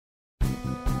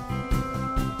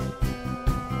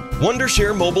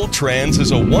Wondershare MobileTrans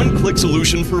is a one-click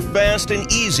solution for fast and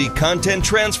easy content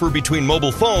transfer between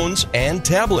mobile phones and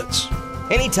tablets.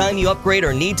 Anytime you upgrade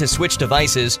or need to switch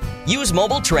devices, use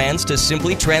MobileTrans to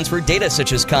simply transfer data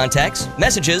such as contacts,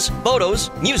 messages, photos,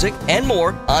 music, and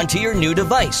more onto your new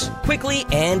device, quickly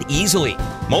and easily.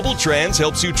 MobileTrans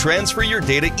helps you transfer your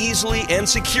data easily and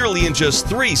securely in just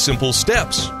 3 simple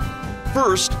steps.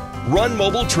 First, run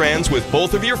MobileTrans with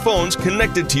both of your phones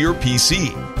connected to your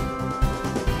PC.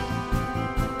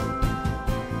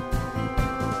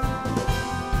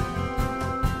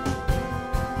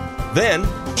 Then,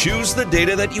 choose the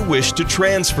data that you wish to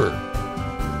transfer.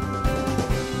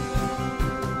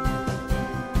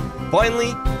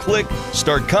 Finally, click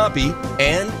Start Copy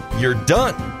and you're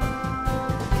done.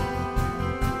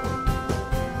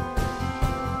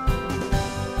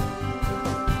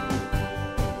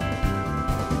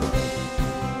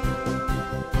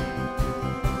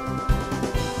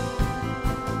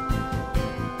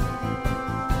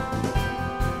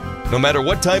 No matter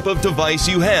what type of device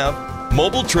you have,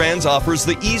 MobileTrans offers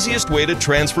the easiest way to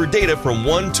transfer data from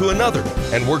one to another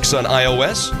and works on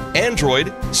iOS,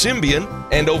 Android, Symbian,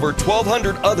 and over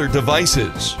 1,200 other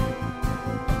devices.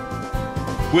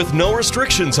 With no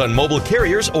restrictions on mobile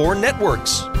carriers or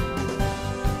networks.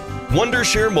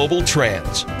 Wondershare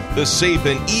MobileTrans, the safe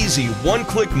and easy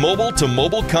one-click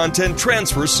mobile-to-mobile content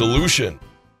transfer solution.